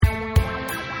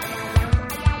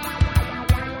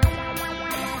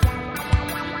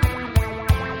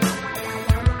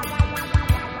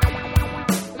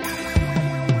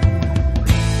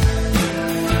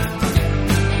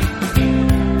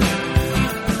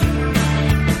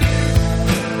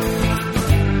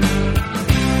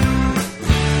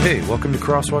Hey, welcome to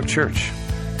CrossWalk Church.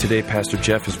 Today, Pastor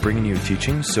Jeff is bringing you a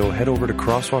teaching, so head over to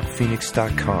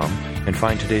crosswalkphoenix.com and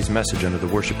find today's message under the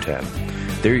Worship tab.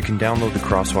 There you can download the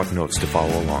Crosswalk notes to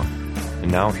follow along.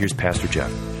 And now, here's Pastor Jeff.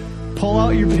 Pull out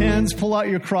your pens, pull out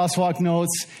your Crosswalk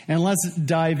notes, and let's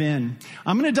dive in.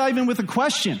 I'm going to dive in with a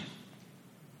question.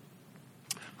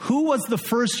 Who was the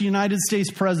first United States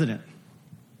president?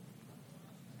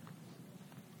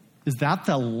 Is that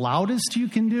the loudest you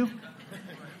can do?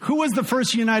 Who was the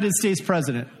first United States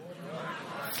president?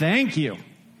 Thank you.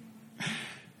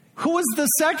 Who was the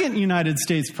second United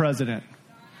States president?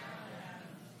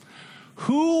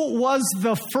 Who was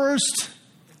the first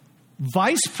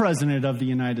vice president of the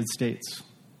United States?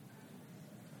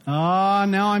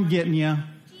 Now I'm getting you.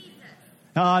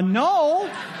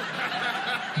 No.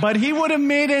 But he would have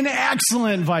made an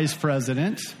excellent vice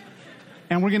president.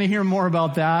 And we're going to hear more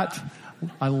about that.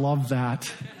 I love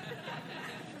that.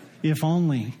 If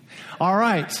only. All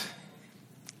right.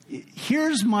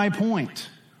 Here's my point.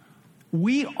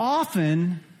 We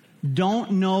often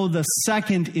don't know the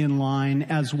second in line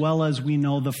as well as we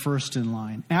know the first in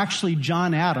line. Actually,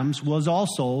 John Adams was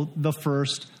also the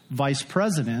first vice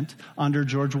president under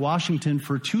George Washington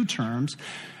for 2 terms.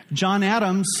 John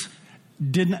Adams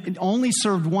only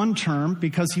served 1 term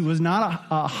because he was not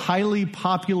a highly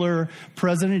popular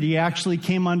president. He actually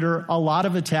came under a lot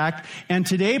of attack. And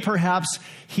today, perhaps,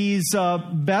 he's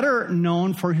better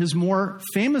known for his more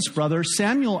famous brother,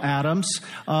 Samuel Adams,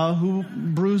 who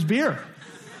brews beer.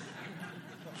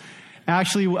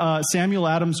 Actually, Samuel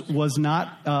Adams was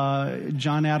not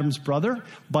John Adams' brother,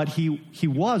 but he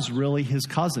was really his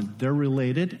cousin. They're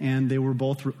related, and they were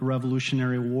both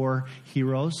Revolutionary War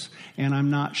heroes. And I'm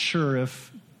not sure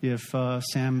if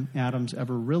Sam Adams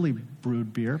ever really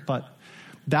brewed beer, but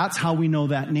that's how we know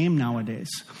that name nowadays.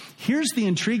 Here's the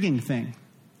intriguing thing.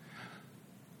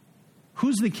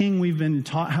 Who's the king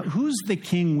who's the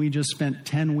king we just spent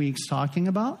 10 weeks talking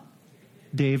about?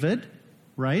 David,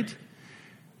 right?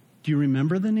 Do you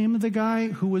remember the name of the guy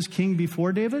who was king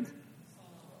before David?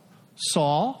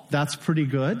 Saul. That's pretty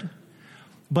good.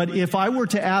 But if I were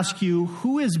to ask you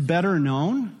who is better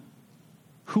known,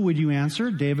 who would you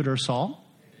answer, David or Saul?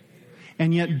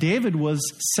 And yet David was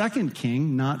second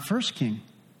king, not first king.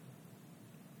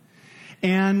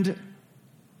 And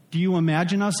do you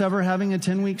imagine us ever having a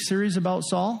 10-week series about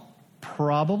Saul?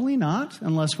 Probably not,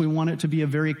 unless we want it to be a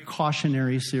very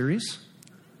cautionary series.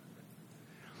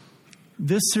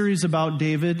 This series about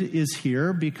David is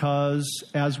here because,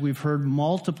 as we've heard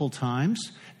multiple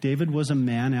times, David was a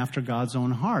man after God's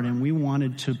own heart, and we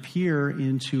wanted to peer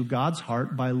into God's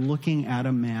heart by looking at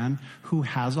a man who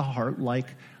has a heart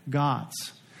like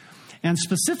God's. And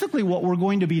specifically what we're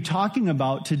going to be talking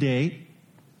about today,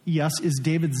 yes, is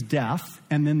David's death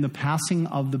and then the passing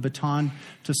of the baton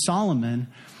to Solomon.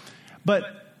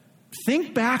 But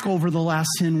think back over the last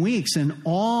 10 weeks and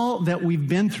all that we've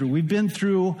been through. We've been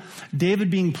through David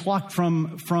being plucked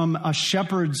from a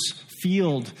shepherd's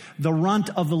field, the runt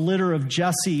of the litter of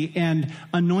Jesse, and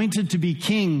anointed to be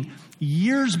king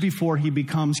years before he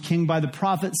becomes king by the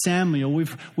prophet Samuel.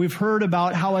 We've heard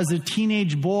about how as a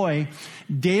teenage boy,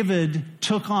 David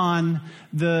took on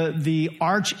the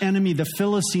arch enemy, the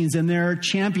Philistines, and their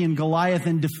champion Goliath,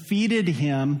 and defeated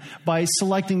him by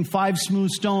selecting 5 smooth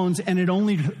stones. And it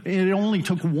only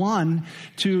took one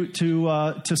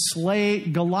to slay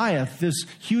Goliath, this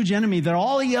huge enemy that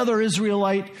all the other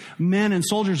Israelite men and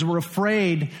soldiers were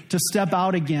afraid to step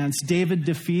out against. David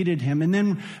defeated him, and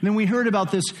then we heard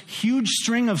about this huge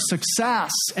string of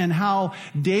success and how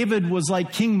David was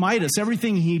like King Midas.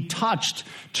 Everything he touched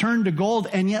turned to gold,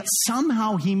 and yet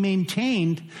somehow he maintained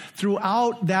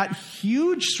throughout that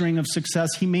huge string of success,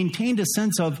 he maintained a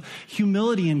sense of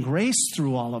humility and grace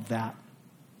through all of that.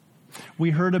 We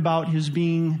heard about his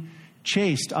being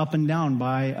chased up and down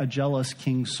by a jealous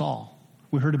King Saul.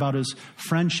 We heard about his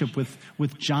friendship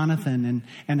with Jonathan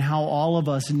and how all of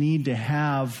us need to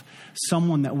have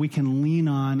someone that we can lean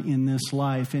on in this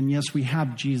life. And yes, we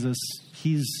have Jesus.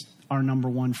 He's our number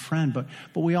one friend, but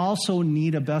we also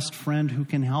need a best friend who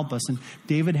can help us. And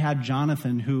David had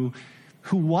Jonathan, who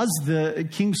was the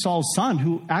King Saul's son,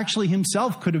 who actually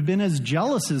himself could have been as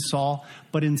jealous as Saul,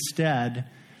 but instead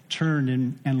turned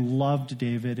and loved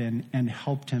David and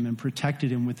helped him and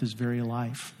protected him with his very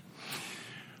life.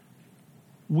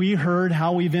 We heard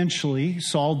how eventually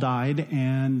Saul died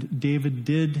and David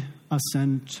did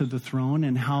ascend to the throne,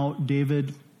 and how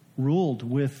David ruled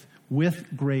with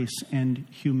grace and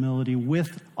humility,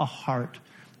 with a heart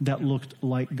that looked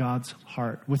like God's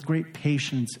heart, with great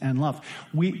patience and love.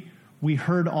 We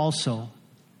heard also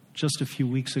just a few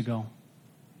weeks ago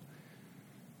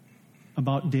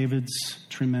about David's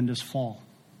tremendous fall.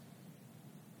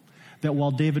 that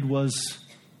while David was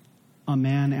a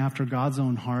man after God's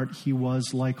own heart, he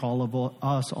was, like all of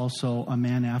us, also a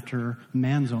man after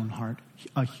man's own heart,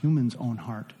 a human's own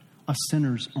heart, a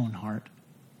sinner's own heart.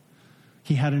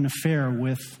 He had an affair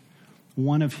with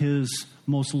one of his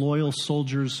most loyal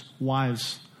soldiers'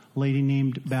 wives, a lady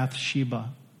named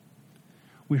Bathsheba.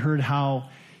 We heard how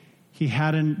he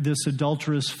had this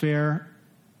adulterous affair.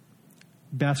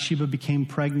 Bathsheba became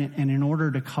pregnant, and in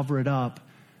order to cover it up,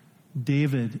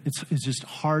 David, it's just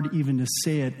hard even to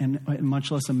say it and much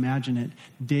less imagine it,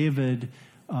 David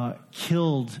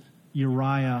killed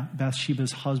Uriah,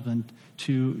 Bathsheba's husband,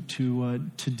 to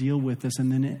deal with this, and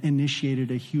then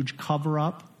initiated a huge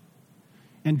cover-up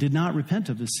and did not repent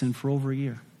of his sin for over a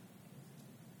year.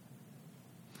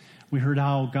 We heard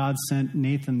how God sent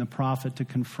Nathan the prophet to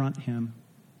confront him.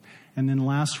 And then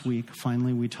last week,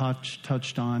 finally, we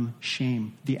touched on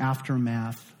shame, the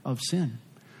aftermath of sin,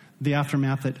 the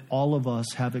aftermath that all of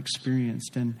us have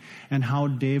experienced, and how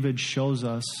David shows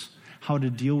us how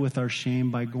to deal with our shame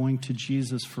by going to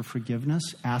Jesus for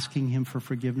forgiveness, asking him for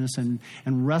forgiveness, and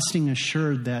resting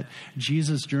assured that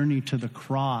Jesus' journey to the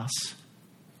cross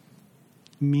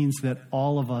means that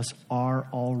all of us are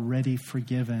already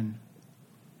forgiven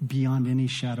beyond any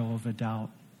shadow of a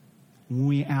doubt. When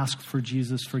we ask for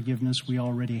Jesus' forgiveness, we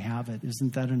already have it.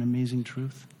 Isn't that an amazing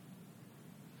truth?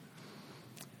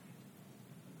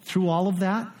 Through all of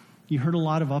that, you heard a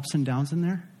lot of ups and downs in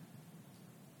there.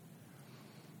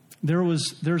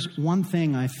 There's one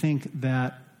thing I think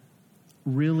that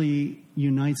really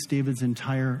unites David's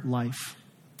entire life.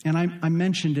 And I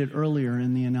mentioned it earlier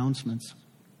in the announcements.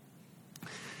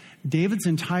 David's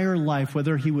entire life,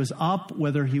 whether he was up,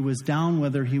 whether he was down,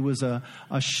 whether he was a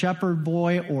shepherd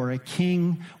boy or a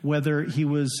king, whether he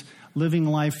was living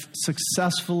life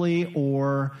successfully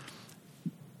or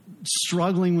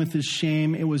struggling with his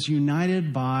shame, it was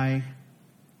united by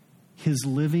his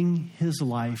living his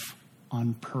life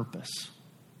on purpose.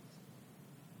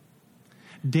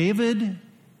 David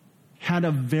had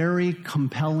a very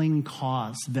compelling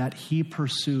cause that he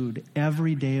pursued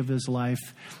every day of his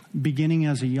life, beginning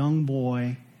as a young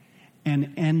boy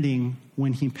and ending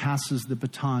when he passes the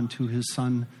baton to his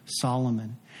son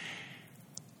Solomon.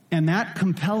 And that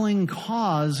compelling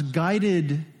cause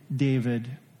guided David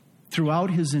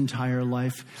throughout his entire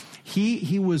life.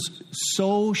 He was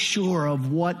so sure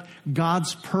of what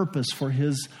God's purpose for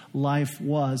his life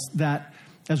was that,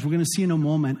 as we're going to see in a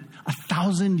moment,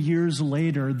 1,000 years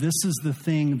later, this is the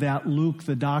thing that Luke,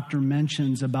 the doctor,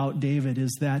 mentions about David,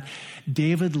 is that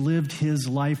David lived his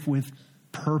life with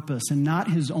purpose, and not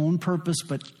his own purpose,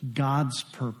 but God's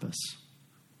purpose.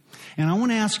 And I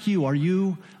want to ask you, are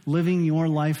you living your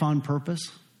life on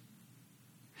purpose?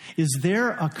 Is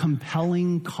there a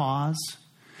compelling cause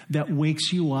that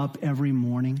wakes you up every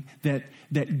morning, that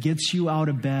gets you out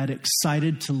of bed,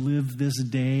 excited to live this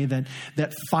day,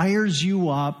 that fires you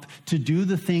up to do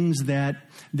the things that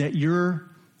you're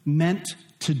meant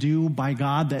to do by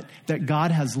God, that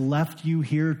God has left you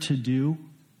here to do?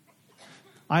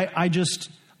 I just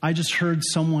heard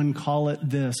someone call it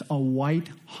this, a white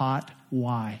hot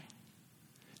why.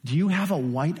 Do you have a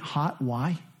white hot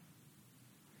why?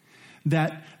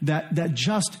 That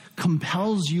just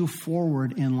compels you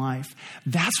forward in life.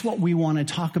 That's what we want to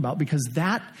talk about, because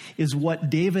that is what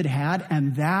David had,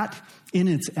 and that, in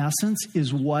its essence,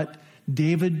 is what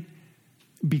David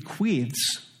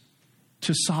bequeaths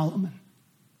to Solomon.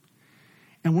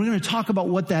 And we're going to talk about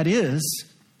what that is,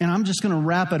 and I'm just going to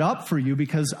wrap it up for you,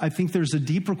 because I think there's a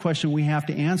deeper question we have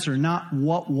to answer. Not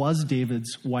what was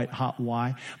David's white hot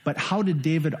why, but how did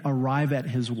David arrive at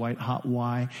his white hot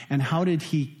why, and how did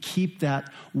he keep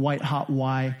that white hot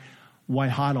why white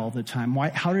hot all the time?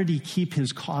 How did he keep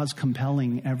his cause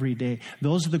compelling every day?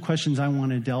 Those are the questions I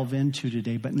want to delve into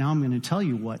today, but now I'm going to tell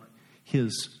you what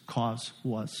his cause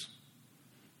was.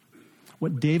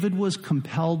 What David was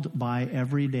compelled by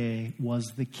every day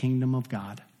was the kingdom of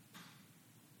God.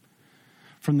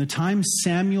 From the time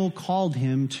Samuel called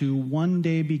him to one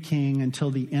day be king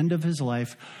until the end of his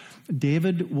life,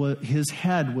 his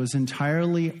head was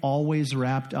entirely always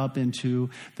wrapped up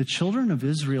into the children of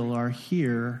Israel are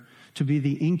here to be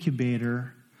the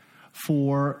incubator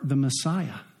for the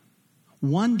Messiah.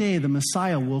 One day the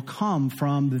Messiah will come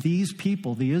from these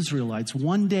people, the Israelites.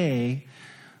 One day,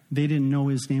 they didn't know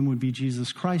his name would be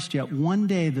Jesus Christ yet. One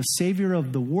day the Savior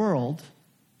of the world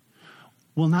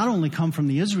will not only come from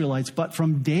the Israelites, but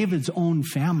from David's own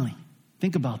family.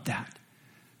 Think about that.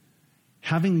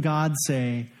 Having God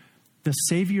say, the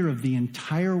Savior of the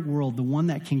entire world, the one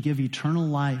that can give eternal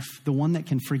life, the one that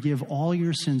can forgive all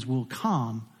your sins, will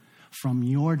come from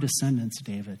your descendants,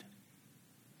 David.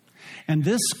 And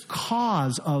this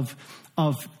cause of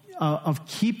of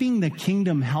keeping the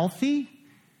kingdom healthy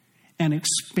and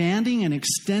expanding and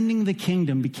extending the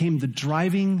kingdom became the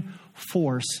driving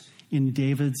force in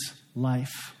David's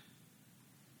life.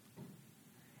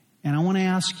 And I want to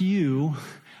ask you,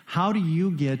 how do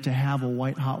you get to have a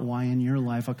white-hot why in your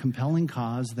life, a compelling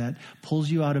cause that pulls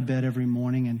you out of bed every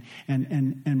morning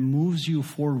and moves you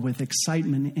forward with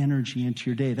excitement and energy into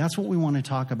your day? That's what we want to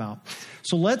talk about.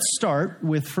 So let's start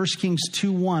with 1 Kings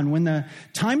 2:1. When the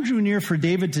time drew near for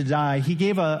David to die, he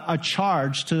gave a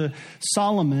charge to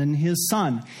Solomon, his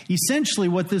son. Essentially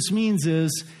what this means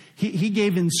is he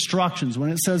gave instructions. When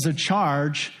it says a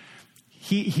charge,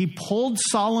 He pulled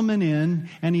Solomon in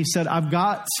and he said, I've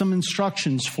got some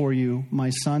instructions for you, my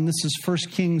son. This is 1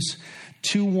 Kings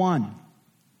 2:1.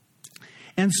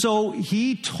 And so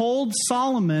he told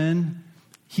Solomon,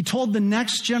 he told the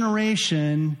next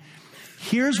generation,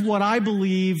 here's what I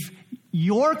believe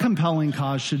your compelling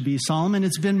cause should be, Solomon.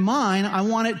 It's been mine. I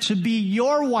want it to be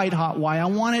your white hot why. I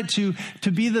want it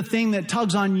to be the thing that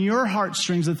tugs on your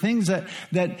heartstrings, the things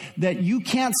that you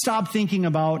can't stop thinking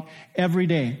about every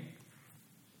day.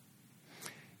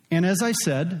 And as I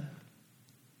said,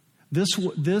 this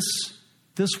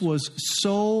was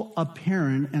so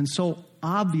apparent and so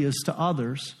obvious to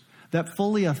others that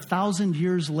fully 1,000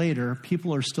 years later,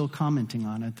 people are still commenting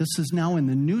on it. This is now in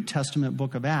the New Testament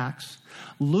book of Acts.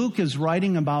 Luke is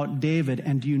writing about David,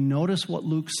 and do you notice what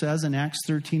Luke says in Acts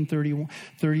 13,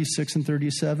 36 and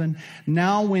 37?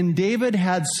 Now when David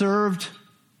had served,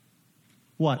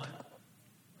 what?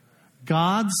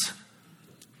 God's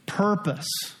purpose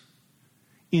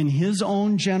in his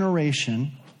own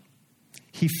generation,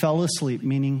 he fell asleep,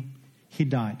 meaning he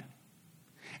died.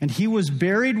 And he was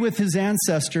buried with his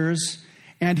ancestors,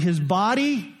 and his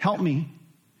body, help me,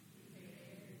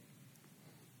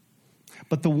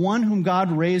 but the one whom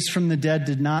God raised from the dead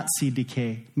did not see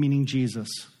decay, meaning Jesus.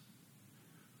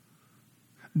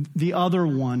 The other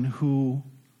one who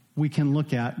we can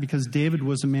look at, because David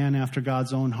was a man after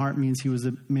God's own heart, means he was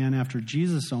a man after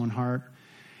Jesus' own heart.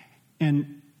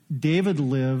 And David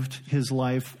lived his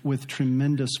life with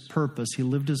tremendous purpose. He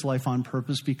lived his life on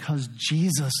purpose because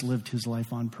Jesus lived his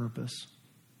life on purpose.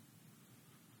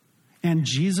 And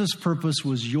Jesus' purpose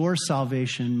was your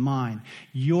salvation, mine.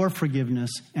 Your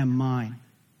forgiveness, and mine.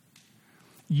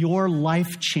 Your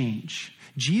life change.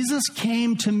 Jesus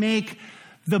came to make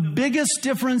the biggest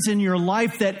difference in your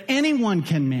life that anyone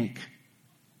can make.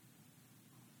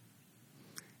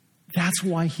 That's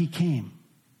why he came.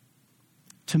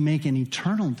 To make an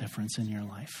eternal difference in your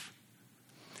life.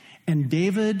 And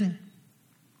David,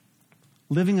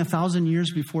 living 1,000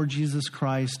 years before Jesus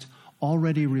Christ,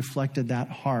 already reflected that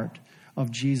heart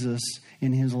of Jesus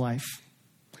in his life.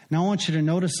 Now I want you to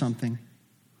notice something.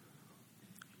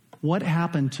 What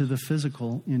happened to the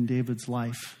physical in David's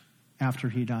life after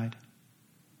he died?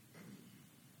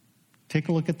 Take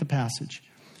a look at the passage.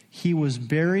 He was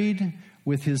buried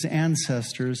with his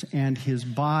ancestors, and his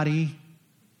body.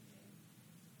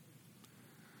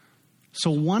 So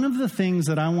one of the things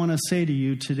that I want to say to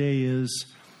you today is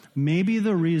maybe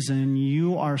the reason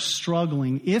you are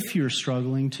struggling, if you're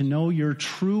struggling to know your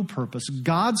true purpose,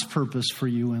 God's purpose for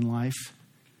you in life,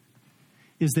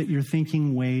 is that you're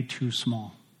thinking way too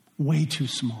small. Way too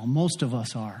small. Most of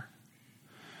us are.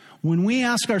 When we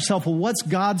ask ourselves, well, what's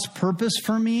God's purpose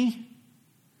for me?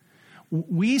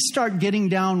 We start getting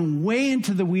down way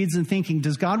into the weeds and thinking,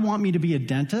 does God want me to be a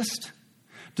dentist?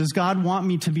 Does God want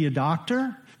me to be a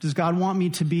doctor? Does God want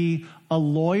me to be a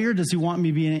lawyer? Does he want me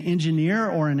to be an engineer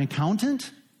or an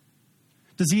accountant?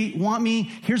 Does he want me,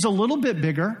 here's a little bit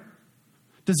bigger.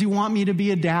 Does he want me to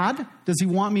be a dad? Does he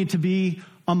want me to be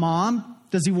a mom?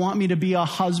 Does he want me to be a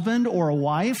husband or a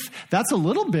wife? That's a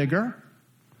little bigger.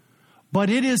 But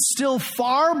it is still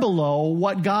far below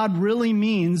what God really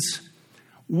means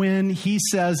when he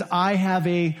says, I have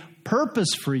a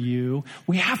purpose for you.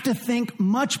 We have to think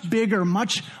much bigger,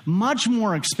 much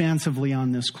more expansively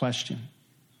on this question.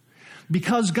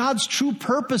 Because God's true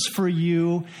purpose for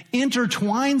you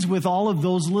intertwines with all of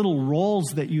those little roles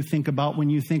that you think about when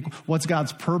you think, what's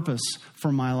God's purpose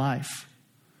for my life?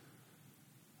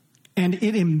 And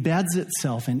it embeds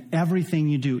itself in everything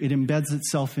you do. It embeds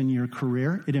itself in your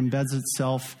career. It embeds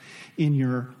itself in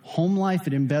your home life.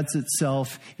 It embeds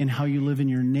itself in how you live in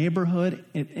your neighborhood.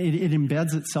 It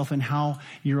embeds itself in how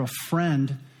you're a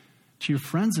friend to your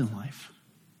friends in life.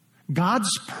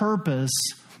 God's purpose,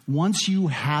 once you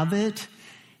have it,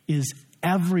 is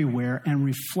everywhere and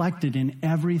reflected in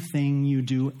everything you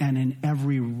do and in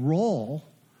every role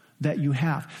that you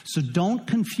have. So don't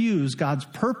confuse God's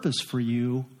purpose for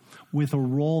you with a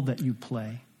role that you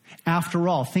play. After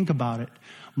all, think about it.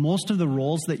 Most of the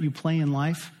roles that you play in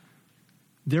life,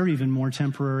 they're even more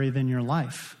temporary than your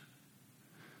life.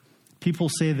 People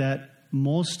say that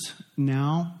most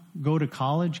now go to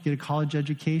college, get a college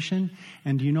education,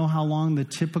 and do you know how long the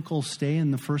typical stay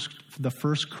in the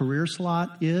first career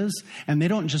slot is? And they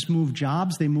don't just move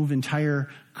jobs, they move entire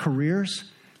careers.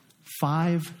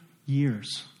 5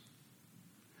 years.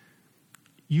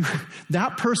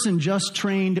 That person just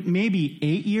trained maybe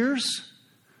 8 years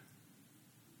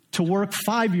to work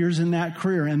 5 years in that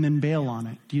career and then bail on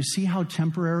it. Do you see how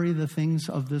temporary the things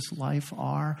of this life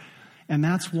are? And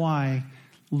that's why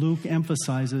Luke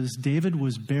emphasizes David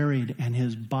was buried and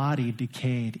his body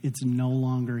decayed. It's no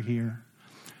longer here.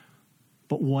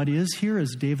 But what is here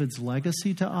is David's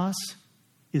legacy to us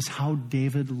is how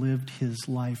David lived his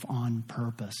life on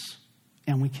purpose.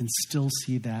 And we can still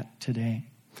see that today.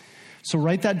 So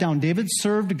write that down. David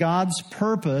served God's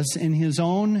purpose in his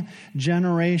own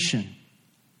generation.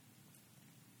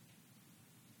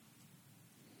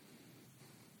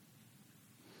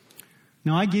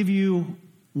 Now, I give you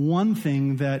one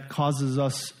thing that causes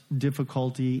us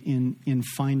difficulty in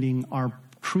finding our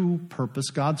true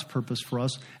purpose, God's purpose for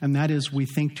us, and that is we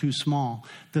think too small.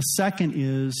 The second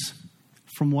is,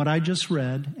 from what I just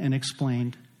read and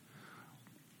explained,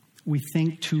 we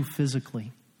think too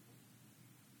physically.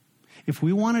 If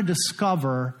we want to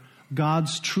discover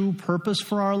God's true purpose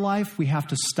for our life, we have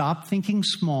to stop thinking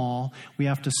small. We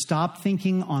have to stop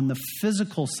thinking on the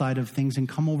physical side of things and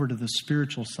come over to the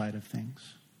spiritual side of things.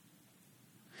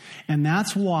 And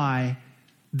that's why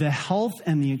the health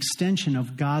and the extension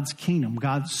of God's kingdom,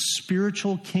 God's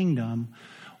spiritual kingdom,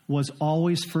 was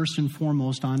always first and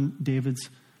foremost on David's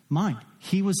mind.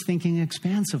 He was thinking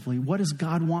expansively. What does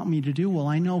God want me to do? Well,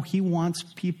 I know he wants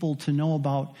people to know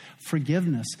about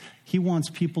forgiveness. He wants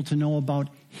people to know about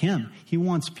him. He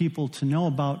wants people to know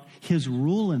about his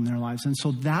rule in their lives. And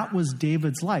so that was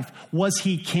David's life. Was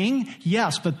he king?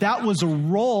 Yes, but that was a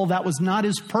role. That was not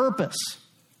his purpose.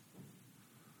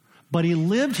 But he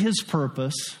lived his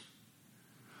purpose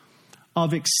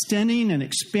of extending and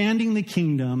expanding the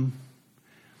kingdom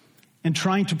and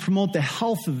trying to promote the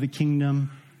health of the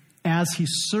kingdom as he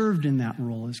served in that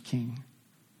role as king.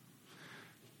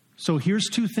 So here's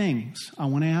two things I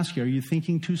want to ask you. Are you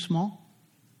thinking too small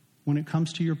when it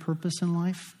comes to your purpose in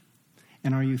life?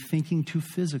 And are you thinking too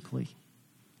physically?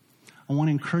 I want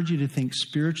to encourage you to think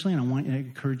spiritually, and I want to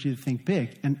encourage you to think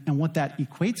big. And what that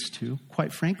equates to,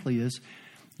 quite frankly, is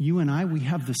you and I, we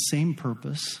have the same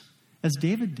purpose as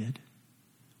David did,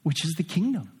 which is the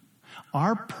kingdom.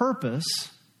 Our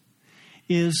purpose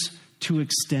is to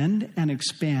extend and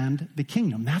expand the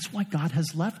kingdom. That's why God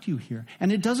has left you here.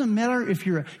 And it doesn't matter if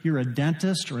you're a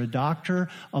dentist or a doctor,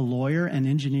 a lawyer, an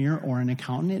engineer, or an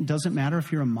accountant. It doesn't matter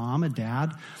if you're a mom, a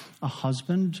dad, a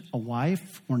husband, a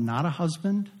wife, or not a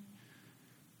husband.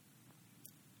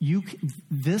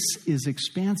 This is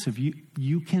expansive.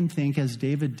 You can think, as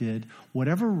David did,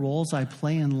 whatever roles I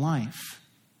play in life,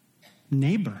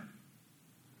 neighbor,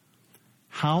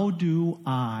 how do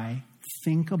I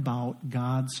think about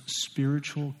God's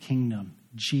spiritual kingdom,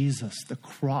 Jesus, the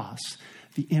cross,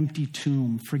 the empty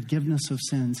tomb, forgiveness of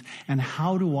sins, and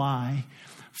how do I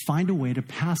find a way to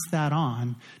pass that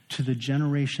on to the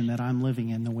generation that I'm living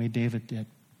in the way David did?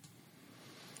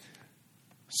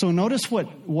 So notice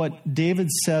what David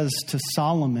says to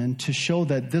Solomon to show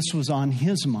that this was on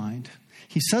his mind.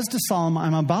 He says to Solomon,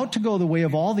 I'm about to go the way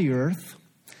of all the earth.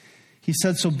 He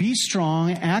said, so be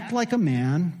strong, act like a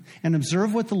man, and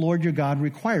observe what the Lord your God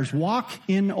requires. Walk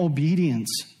in obedience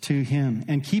to him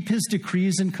and keep his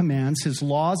decrees and commands, his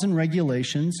laws and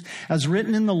regulations, as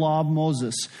written in the law of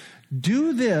Moses.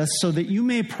 Do this so that you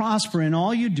may prosper in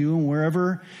all you do and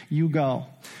wherever you go.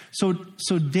 So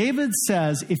David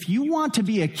says, if you want to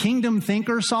be a kingdom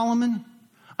thinker, Solomon,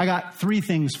 I got 3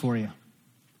 things for you.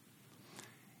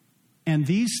 And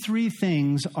these 3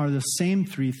 things are the same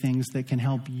 3 things that can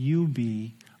help you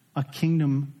be a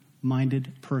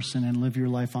kingdom-minded person and live your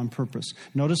life on purpose.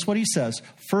 Notice what he says.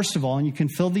 First of all, and you can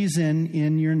fill these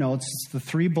in your notes, it's the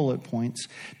 3 bullet points.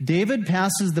 David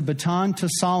passes the baton to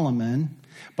Solomon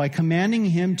by commanding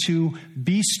him to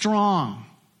be strong,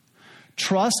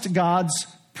 trust God's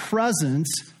presence,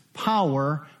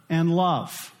 power, and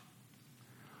love.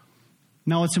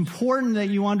 Now, it's important that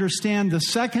you understand the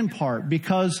second part,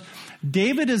 because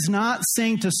David is not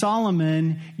saying to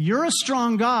Solomon, you're a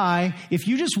strong guy. If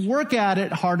you just work at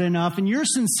it hard enough and you're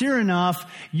sincere enough,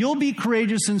 you'll be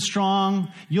courageous and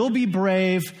strong. You'll be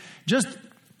brave. Just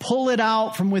pull it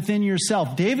out from within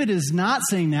yourself. David is not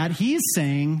saying that. He's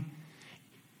saying,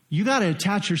 you got to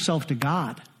attach yourself to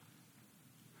God.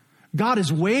 God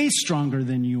is way stronger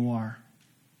than you are.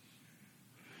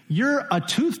 You're a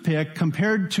toothpick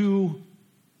compared to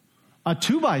a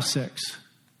 2x6.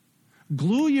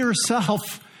 Glue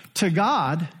yourself to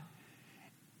God,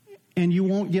 and you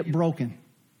won't get broken.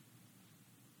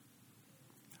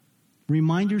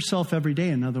 Remind yourself every day,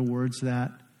 in other words,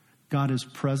 that God is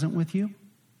present with you.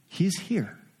 He's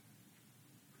here.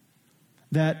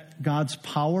 That God's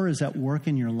power is at work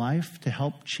in your life to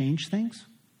help change things.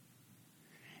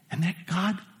 And that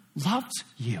God loves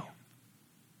you.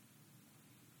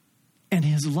 And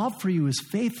his love for you is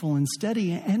faithful and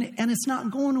steady. And it's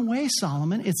not going away,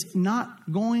 Solomon. It's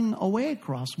not going away,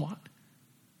 Crosswalk.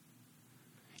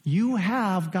 You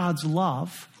have God's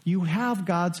love. You have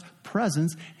God's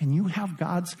presence. And you have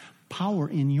God's power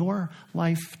in your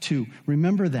life too.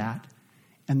 Remember that.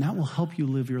 And that will help you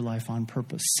live your life on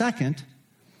purpose. Second,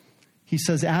 he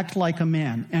says, act like a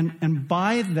man. And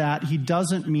by that, he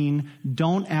doesn't mean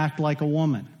don't act like a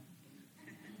woman.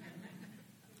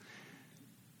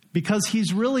 Because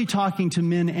he's really talking to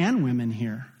men and women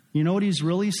here. You know what he's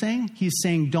really saying? He's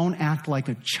saying don't act like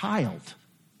a child.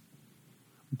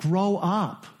 Grow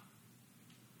up.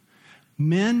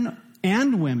 Men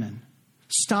and women,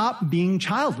 stop being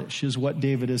childish, is what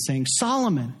David is saying.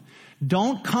 Solomon,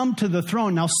 don't come to the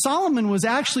throne. Now, Solomon was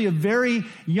actually a very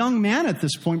young man at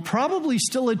this point, probably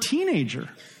still a teenager.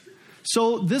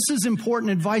 So this is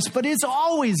important advice, but it's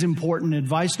always important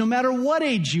advice, no matter what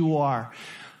age you are.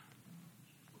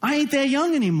 I ain't that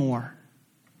young anymore.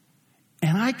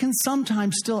 And I can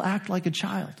sometimes still act like a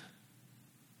child.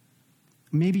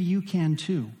 Maybe you can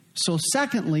too. So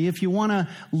secondly, if you want to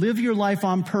live your life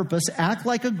on purpose, act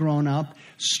like a grown-up,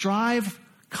 strive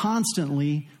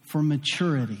constantly for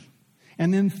maturity.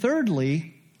 And then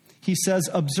thirdly, he says,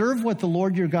 observe what the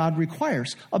Lord your God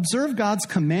requires. Observe God's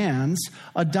commands,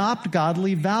 adopt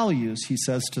godly values, he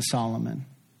says to Solomon.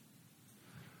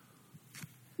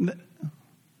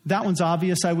 That one's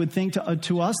obvious, I would think,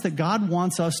 to us, that God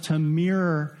wants us to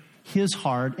mirror his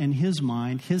heart and his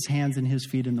mind, his hands and his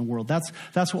feet in the world.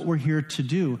 That's what we're here to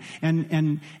do.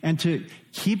 And to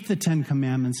keep the Ten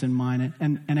Commandments in mind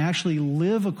and actually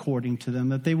live according to them,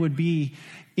 that they would be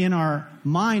in our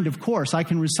mind, of course. I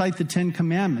can recite the Ten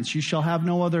Commandments. You shall have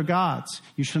no other gods.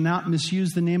 You shall not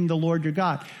misuse the name of the Lord your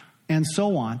God, and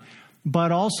so on.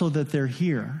 But also that they're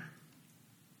here.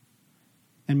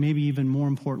 And maybe even more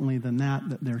importantly than that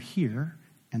they're here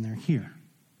and they're here.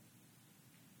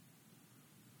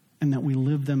 And that we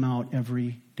live them out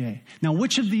every day. Now,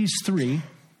 which of these three,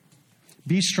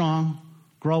 be strong,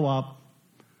 grow up,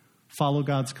 follow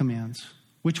God's commands,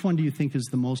 which one do you think is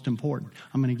the most important?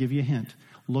 I'm going to give you a hint.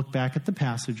 Look back at the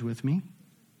passage with me.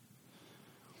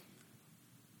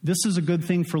 This is a good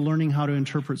thing for learning how to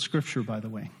interpret Scripture, by the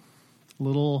way.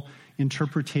 Little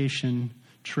interpretation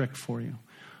trick for you.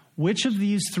 Which of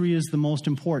these three is the most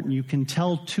important? You can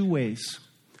tell two ways.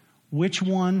 Which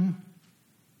one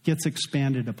gets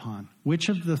expanded upon? Which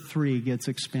of the three gets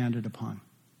expanded upon?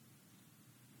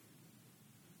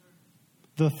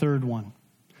 The third one.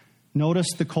 Notice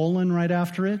the colon right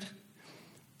after it.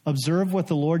 Observe what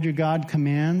the Lord your God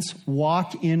commands.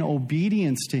 Walk in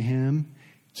obedience to him.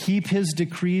 Keep his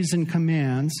decrees and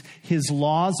commands, his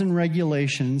laws and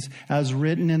regulations as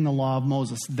written in the law of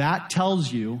Moses. That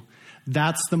tells you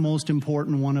that's the most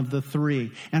important one of the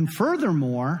three. And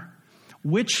furthermore,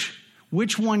 which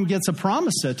one gets a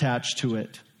promise attached to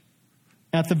it?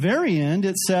 At the very end,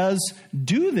 it says,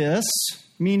 do this,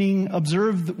 meaning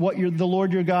observe what the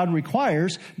Lord your God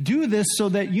requires. Do this so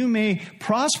that you may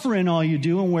prosper in all you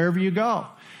do and wherever you go.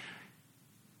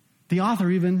 The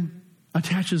author even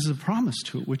attaches a promise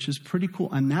to it, which is pretty cool.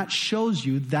 And that shows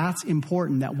you that's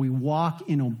important, that we walk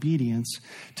in obedience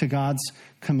to God's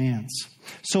commands.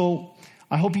 So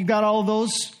I hope you got all of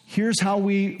those. Here's how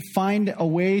we find a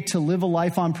way to live a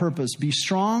life on purpose. Be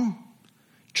strong,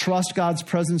 trust God's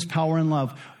presence, power, and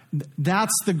love.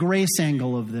 That's the grace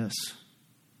angle of this.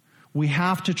 We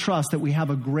have to trust that we have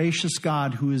a gracious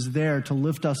God who is there to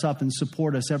lift us up and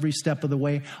support us every step of the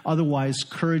way. Otherwise,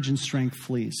 courage and strength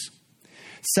flees.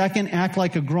 Second, act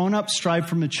like a grown-up, strive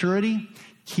for maturity.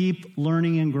 Keep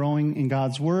learning and growing in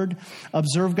God's word.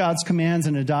 Observe God's commands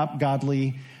and adopt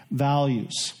godly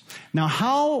values. Now,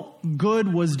 how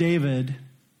good was David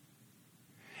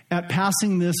at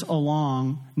passing this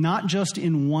along, not just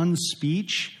in one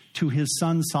speech to his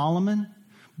son Solomon,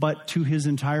 but to his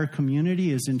entire community,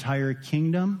 his entire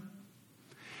kingdom?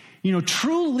 You know,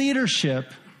 true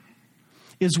leadership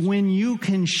is when you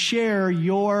can share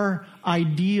your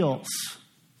ideals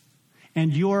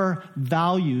and your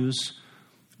values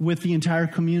with the entire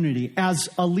community. As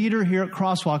a leader here at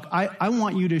CrossWalk, I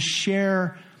want you to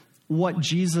share what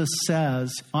Jesus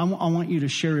says. I want you to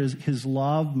share his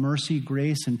love, mercy,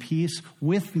 grace, and peace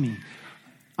with me.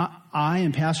 I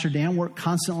and Pastor Dan, we're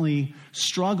constantly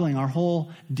struggling. Our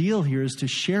whole deal here is to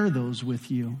share those with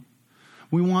you.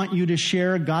 We want you to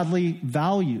share godly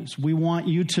values. We want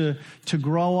you to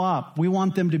grow up. We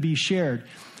want them to be shared.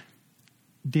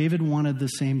 David wanted the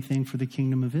same thing for the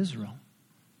kingdom of Israel.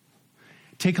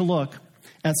 Take a look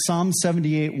at Psalm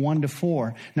 78,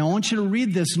 1-4. Now, I want you to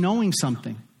read this knowing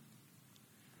something.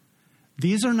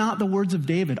 These are not the words of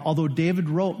David, although David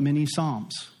wrote many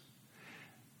psalms.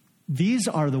 These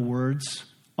are the words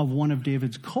of one of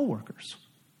David's co-workers,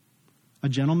 a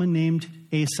gentleman named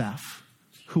Asaph,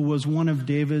 who was one of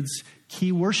David's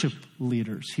key worship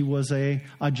leaders. He was a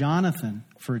Jonathan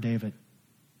for David.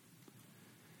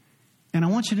 And I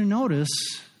want you to notice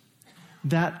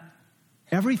that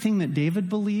everything that David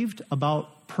believed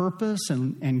about purpose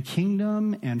and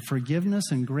kingdom and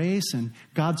forgiveness and grace and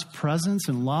God's presence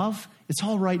and love, it's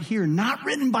all right here. Not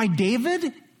written by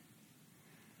David,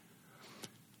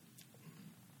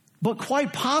 but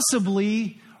quite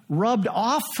possibly rubbed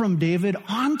off from David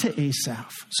onto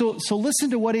Asaph. So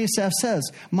listen to what Asaph says.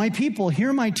 My people,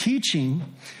 hear my teaching.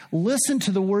 Listen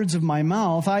to the words of my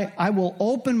mouth. I will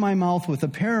open my mouth with a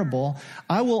parable.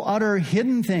 I will utter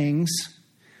hidden things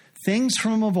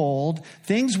from of old,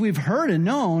 things we've heard and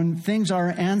known, things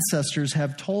our ancestors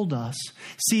have told us.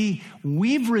 See,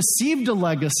 we've received a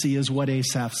legacy, is what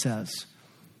Asaph says.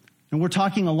 And we're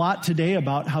talking a lot today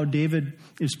about how David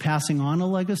is passing on a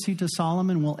legacy to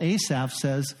Solomon. Well, Asaph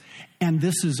says, and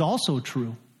this is also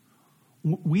true,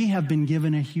 we have been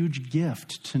given a huge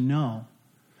gift to know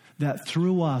that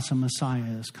through us a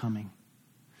Messiah is coming,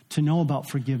 to know about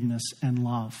forgiveness and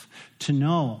love, to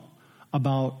know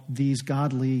about these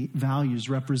godly values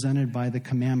represented by the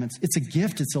commandments. It's a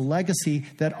gift, it's a legacy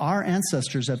that our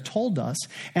ancestors have told us.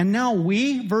 And now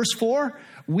we, verse 4,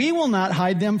 we will not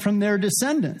hide them from their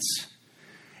descendants.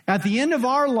 At the end of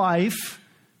our life,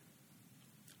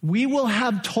 we will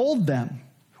have told them.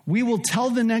 We will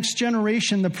tell the next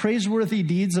generation the praiseworthy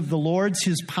deeds of the Lord,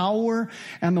 his power,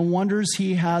 and the wonders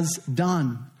he has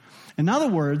done. In other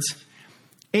words,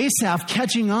 Asaph,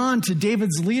 catching on to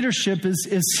David's leadership,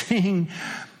 is saying,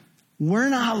 we're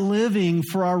not living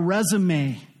for our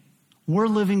resume. We're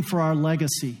living for our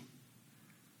legacy.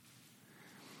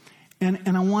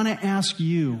 And I want to ask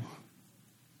you,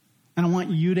 and I want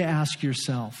you to ask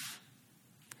yourself,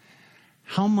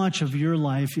 how much of your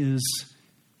life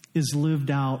is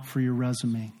lived out for your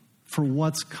resume, for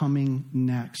what's coming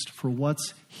next, for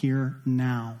what's here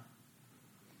now?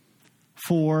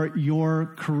 For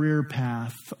your career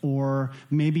path, or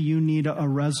maybe you need a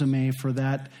resume for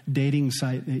that dating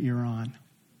site that you're on.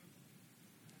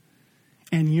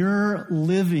 And you're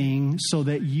living so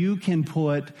that you can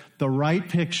put the right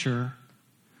picture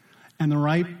and the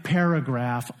right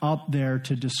paragraph up there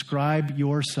to describe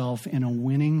yourself in a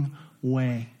winning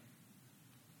way.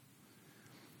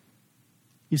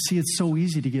 You see, it's so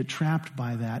easy to get trapped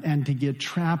by that and to get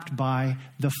trapped by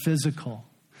the physical.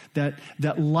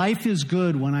 That life is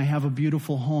good when I have a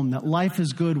beautiful home. That life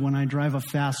is good when I drive a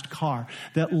fast car.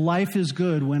 That life is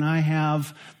good when I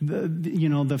have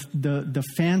the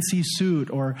fancy suit,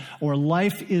 or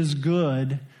life is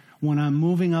good when I'm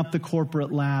moving up the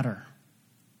corporate ladder.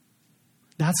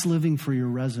 That's living for your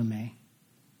resume.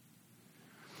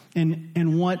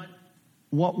 And what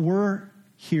we're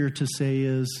here to say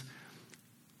is,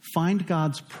 find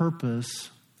God's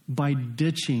purpose by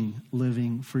ditching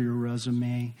living for your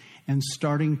resume and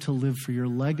starting to live for your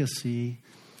legacy.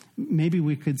 Maybe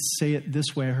we could say it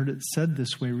this way. I heard it said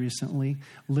this way recently: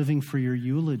 living for your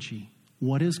eulogy.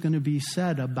 What is going to be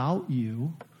said about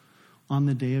you on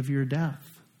the day of your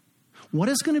death? What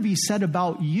is going to be said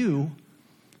about you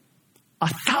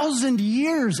 1,000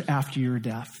 years after your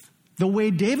death? The way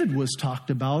David was talked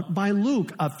about by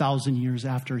Luke 1,000 years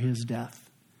after his death.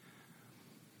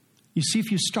 You see,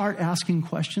 if you start asking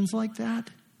questions like that,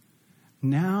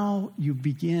 now you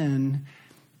begin,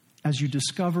 as you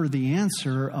discover the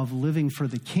answer of living for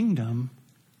the kingdom,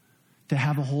 to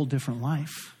have a whole different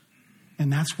life.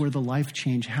 And that's where the life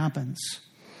change happens.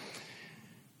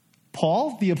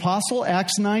 Paul, the apostle,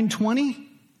 Acts 9:20,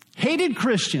 hated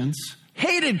Christians.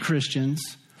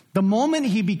 The moment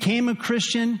he became a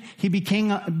Christian, he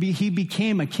became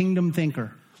a kingdom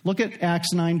thinker. Look at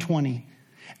Acts 9:20.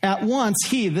 At once,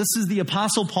 this is the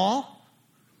Apostle Paul,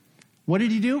 what did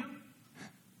he do?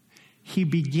 He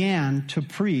began to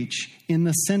preach in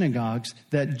the synagogues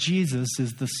that Jesus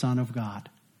is the Son of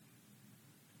God.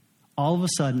 All of a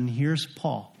sudden, here's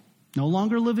Paul, no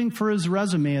longer living for his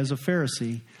resume as a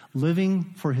Pharisee,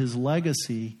 living for his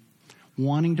legacy,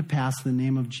 wanting to pass the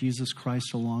name of Jesus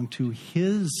Christ along to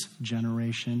his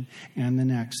generation and the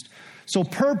next. So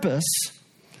purpose,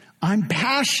 I'm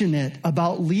passionate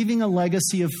about leaving a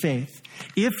legacy of faith.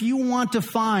 If you want to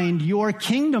find your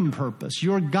kingdom purpose,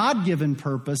 your God-given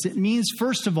purpose, it means,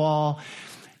 first of all,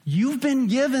 you've been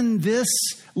given this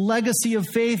legacy of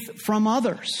faith from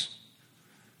others.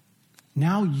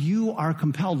 Now you are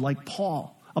compelled, like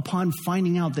Paul, upon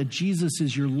finding out that Jesus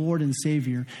is your Lord and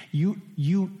Savior, you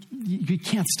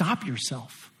can't stop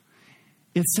yourself.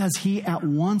 It says he at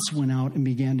once went out and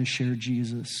began to share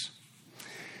Jesus.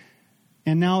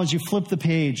 And now as you flip the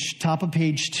page, top of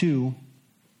page 2,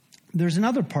 there's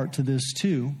another part to this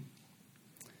too.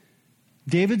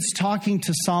 David's talking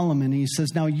to Solomon, and he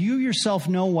says, now you yourself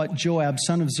know what Joab,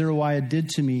 son of Zeruiah, did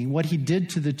to me, what he did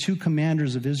to the 2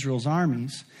 commanders of Israel's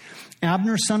armies,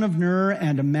 Abner, son of Ner,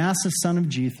 and Amasa, son of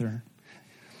Jether.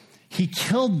 He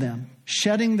killed them,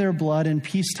 shedding their blood in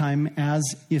peacetime as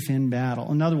if in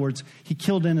battle. In other words, he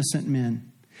killed innocent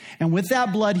men. And with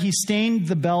that blood, he stained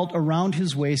the belt around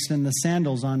his waist and the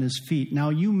sandals on his feet. Now,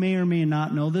 you may or may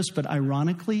not know this, but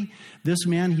ironically, this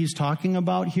man he's talking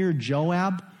about here,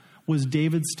 Joab, was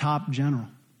David's top general.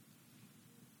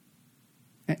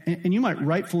 And you might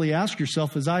rightfully ask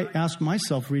yourself, as I ask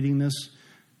myself reading this,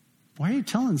 why are you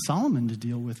telling Solomon to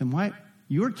deal with him? Why?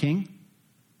 You're king.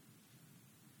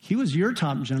 He was your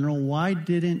top general. Why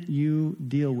didn't you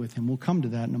deal with him? We'll come to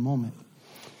that in a moment.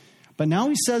 But now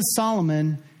he says,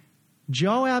 Solomon,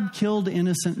 Joab killed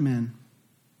innocent men.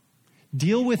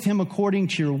 Deal with him according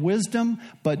to your wisdom,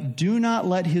 but do not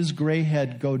let his gray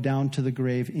head go down to the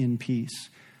grave in peace.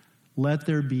 Let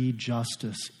there be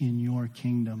justice in your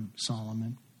kingdom,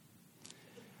 Solomon.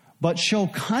 But show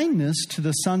kindness to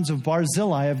the sons of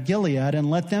Barzillai of Gilead, and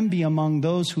let them be among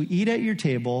those who eat at your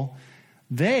table.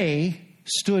 They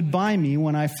stood by me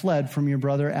when I fled from your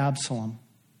brother Absalom.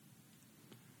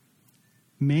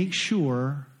 Make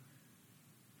sure,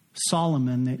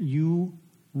 Solomon, that you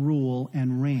rule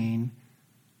and reign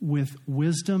with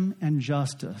wisdom and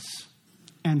justice.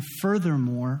 And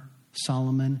furthermore,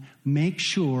 Solomon, make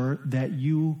sure that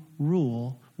you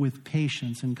rule with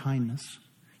patience and kindness.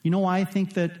 You know why I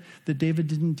think that David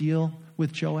didn't deal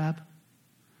with Joab?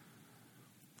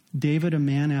 David, a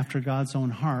man after God's own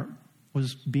heart,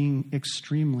 was being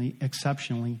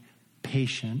exceptionally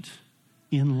patient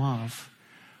in love.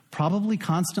 Probably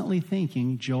constantly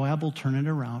thinking, Joab will turn it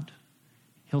around.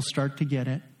 He'll start to get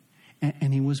it.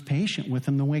 And he was patient with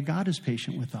him the way God is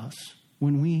patient with us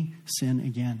when we sin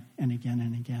again and again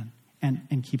and again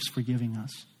and keeps forgiving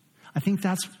us. I think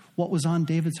that's what was on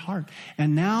David's heart.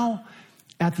 And now,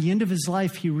 at the end of his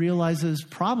life, he realizes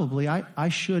probably I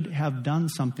should have done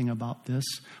something about this,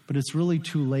 but it's really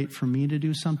too late for me to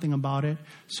do something about it.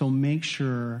 So make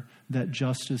sure that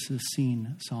justice is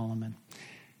seen, Solomon.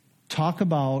 Talk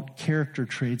about character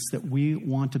traits that we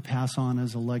want to pass on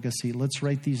as a legacy. Let's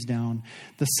write these down.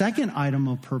 The second item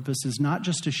of purpose is not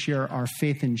just to share our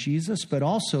faith in Jesus, but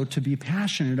also to be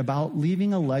passionate about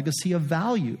leaving a legacy of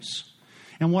values.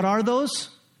 And what are those?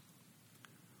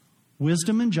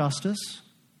 Wisdom and justice,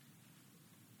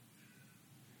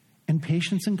 and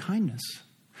patience and kindness.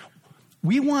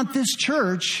 We want this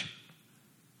church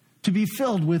to be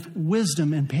filled with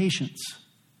wisdom and patience.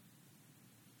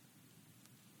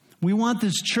 We want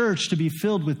this church to be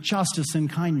filled with justice and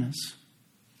kindness.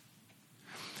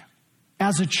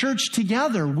 As a church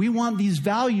together, we want these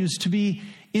values to be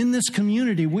in this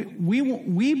community.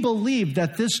 We believe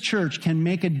that this church can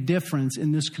make a difference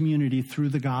in this community through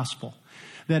the gospel.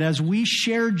 That as we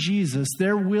share Jesus,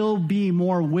 there will be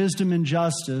more wisdom and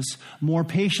justice, more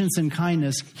patience and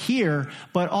kindness here,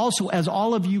 but also as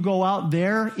all of you go out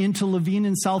there into Levine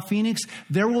and South Phoenix,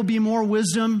 there will be more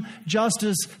wisdom,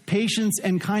 justice, patience,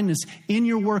 and kindness in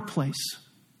your workplace,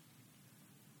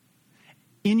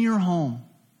 in your home,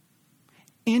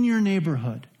 in your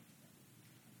neighborhood,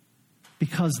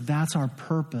 because that's our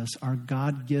purpose, our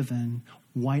God-given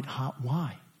white-hot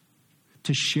why.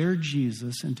 To share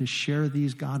Jesus and to share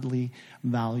these godly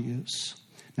values.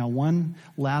 Now, one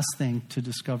last thing to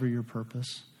discover your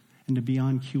purpose and to be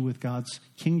on cue with God's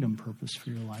kingdom purpose for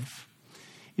your life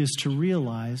is to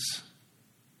realize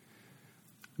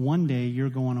one day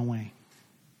you're going away.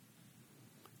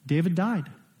 David died.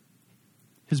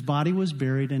 His body was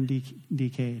buried and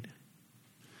decayed.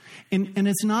 And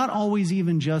it's not always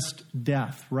even just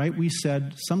death, right? We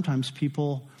said sometimes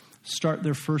people start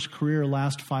their first career,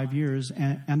 last 5 years,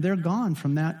 and they're gone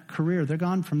from that career. They're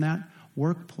gone from that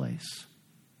workplace.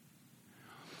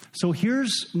 So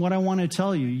here's what I want to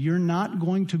tell you. You're not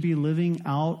going to be living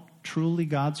out truly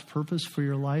God's purpose for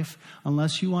your life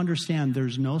unless you understand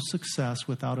there's no success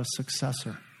without a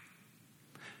successor.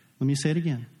 Let me say it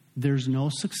again. There's no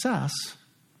success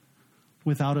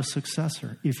without a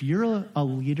successor. If you're a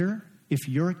leader if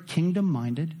you're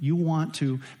kingdom-minded, you want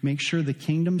to make sure the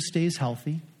kingdom stays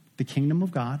healthy, the kingdom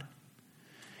of God,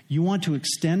 you want to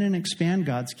extend and expand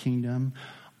God's kingdom,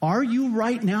 are you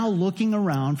right now looking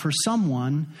around for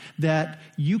someone that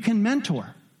you can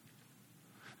mentor,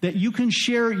 that you can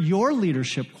share your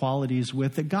leadership qualities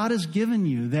with, that God has given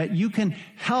you, that you can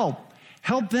help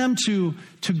them to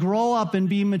grow up and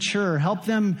be mature, help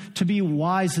them to be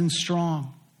wise and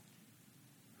strong?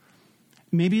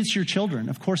 Maybe it's your children.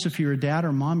 Of course, if you're a dad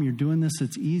or mom, you're doing this,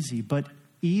 it's easy. But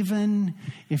even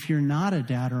if you're not a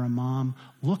dad or a mom,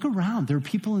 look around. There are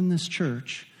people in this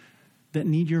church that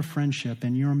need your friendship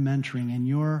and your mentoring and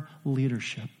your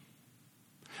leadership.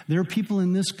 There are people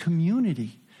in this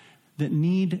community that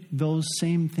need those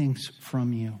same things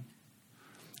from you.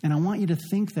 And I want you to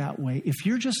think that way. If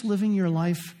you're just living your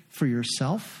life for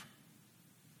yourself,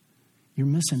 you're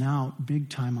missing out big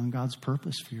time on God's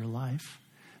purpose for your life.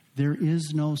 There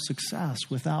is no success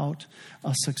without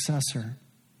a successor.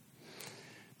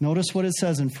 Notice what it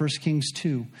says in 1 Kings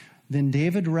 2. Then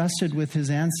David rested with his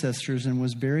ancestors and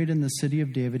was buried in the city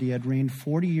of David. He had reigned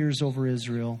 40 years over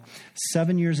Israel,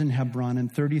 7 years in Hebron, and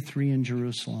 33 in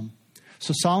Jerusalem.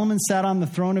 So Solomon sat on the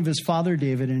throne of his father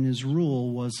David, and his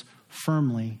rule was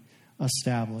firmly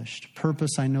established.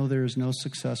 Purpose, I know there is no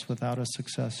success without a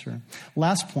successor.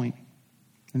 Last point,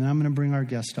 and then I'm going to bring our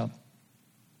guest up.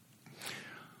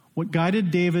 What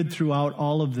guided David throughout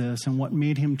all of this and what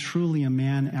made him truly a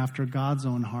man after God's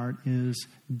own heart is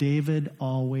David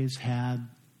always had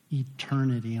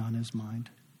eternity on his mind.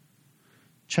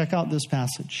 Check out this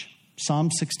passage, Psalm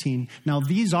 16. Now,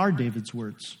 these are David's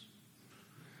words.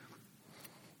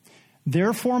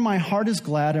 Therefore, my heart is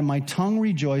glad and my tongue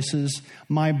rejoices.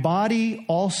 My body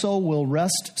also will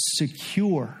rest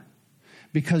secure.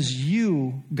 Because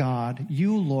you, God,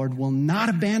 you, Lord, will not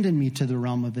abandon me to the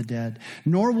realm of the dead,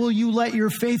 nor will you let your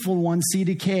faithful one see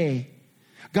decay.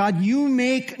 God, you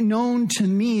make known to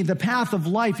me the path of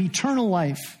life, eternal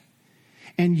life,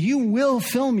 and you will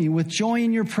fill me with joy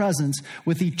in your presence,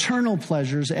 with eternal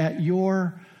pleasures at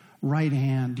your right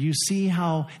hand. Do you see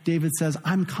how David says,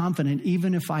 I'm confident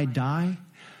even if I die,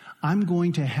 I'm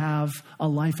going to have a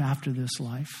life after this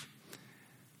life?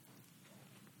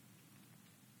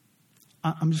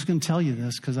 I'm just going to tell you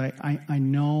this because I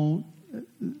know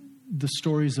the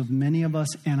stories of many of us,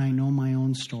 and I know my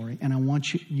own story. And I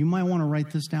want you might want to write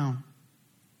this down.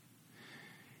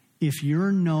 If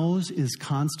your nose is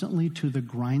constantly to the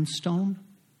grindstone,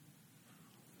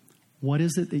 what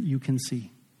is it that you can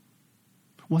see?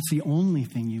 What's the only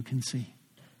thing you can see?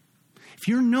 If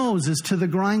your nose is to the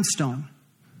grindstone,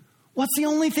 what's the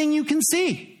only thing you can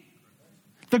see?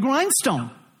 The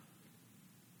grindstone.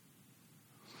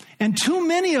 And too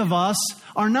many of us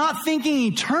are not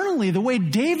thinking eternally the way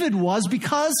David was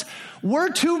because we're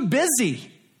too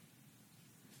busy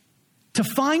to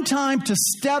find time to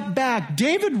step back.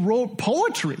 David wrote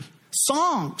poetry,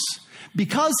 songs,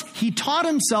 because he taught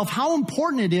himself how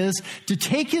important it is to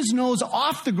take his nose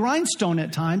off the grindstone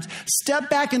at times,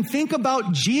 step back and think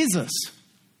about Jesus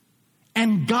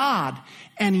and God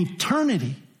and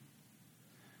eternity.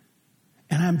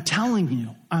 And I'm telling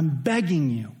you, I'm begging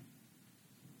you,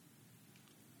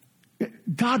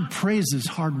 God praises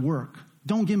hard work.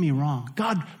 Don't get me wrong.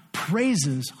 God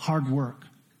praises hard work.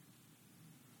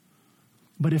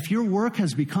 But if your work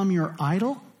has become your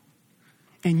idol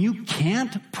and you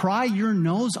can't pry your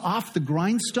nose off the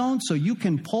grindstone so you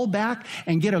can pull back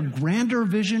and get a grander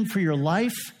vision for your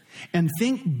life and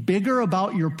think bigger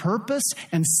about your purpose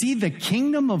and see the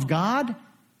kingdom of God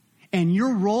and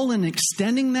your role in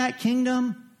extending that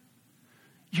kingdom,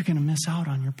 you're going to miss out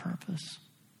on your purpose.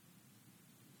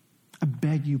 I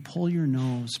beg you, pull your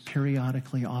nose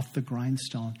periodically off the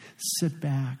grindstone. Sit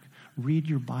back, read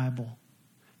your Bible,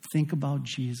 think about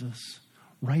Jesus,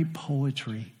 write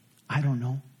poetry. I don't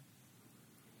know.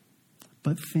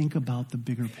 But think about the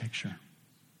bigger picture.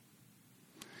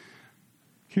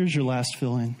 Here's your last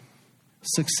fill-in.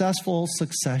 Successful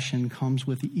succession comes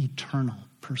with the eternal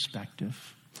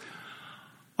perspective.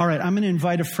 All right, I'm going to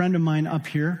invite a friend of mine up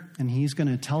here, and he's going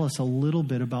to tell us a little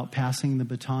bit about passing the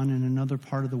baton in another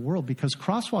part of the world, because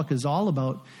CrossWalk is all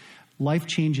about life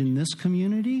change in this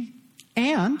community,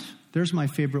 and, there's my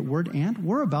favorite word, and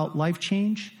we're about life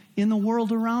change in the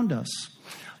world around us.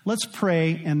 Let's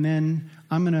pray, and then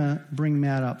I'm going to bring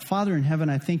Matt up. Father in heaven,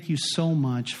 I thank you so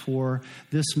much for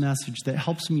this message that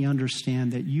helps me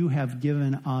understand that you have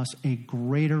given us a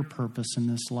greater purpose in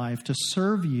this life, to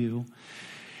serve you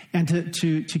and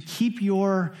to keep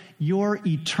your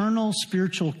eternal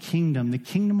spiritual kingdom, the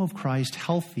kingdom of Christ,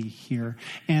 healthy here,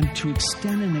 and to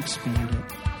extend and expand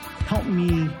it. Help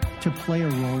me to play a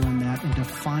role in that and to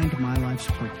find my life's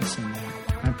purpose in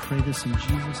that. I pray this in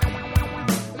Jesus' name.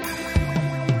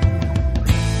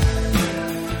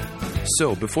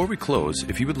 So, before we close,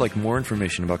 if you would like more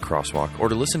information about Crosswalk or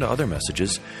to listen to other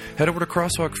messages, head over to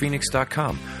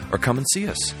crosswalkphoenix.com or come and see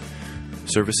us.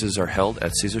 Services are held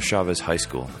at Cesar Chavez High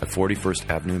School at 41st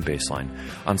Avenue and Baseline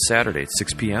on Saturday at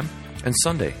 6 p.m. and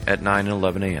Sunday at 9 and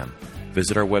 11 a.m.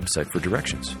 Visit our website for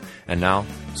directions. And now,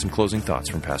 some closing thoughts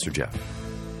from Pastor Jeff.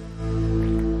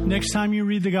 Next time you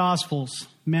read the Gospels,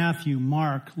 Matthew,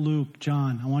 Mark, Luke,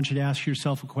 John, I want you to ask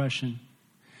yourself a question.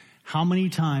 How many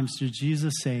times did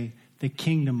Jesus say the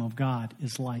kingdom of God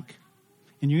is like?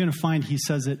 And you're going to find he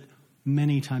says it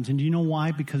many times. And do you know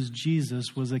why? Because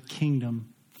Jesus was a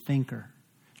kingdom thinker.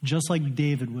 Just like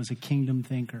David was a kingdom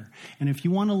thinker. And if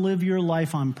you want to live your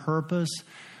life on purpose,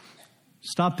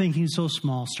 stop thinking so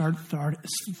small. Start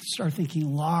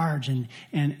thinking large and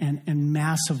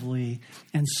massively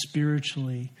and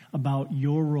spiritually about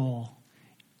your role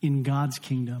in God's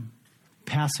kingdom,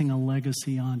 passing a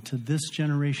legacy on to this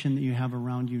generation that you have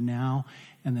around you now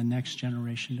and the next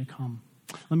generation to come.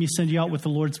 Let me send you out with the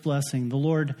Lord's blessing. The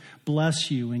Lord bless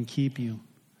you and keep you.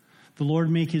 The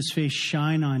Lord make his face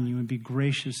shine on you and be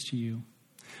gracious to you.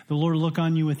 The Lord look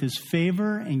on you with his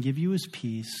favor and give you his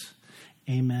peace.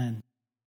 Amen.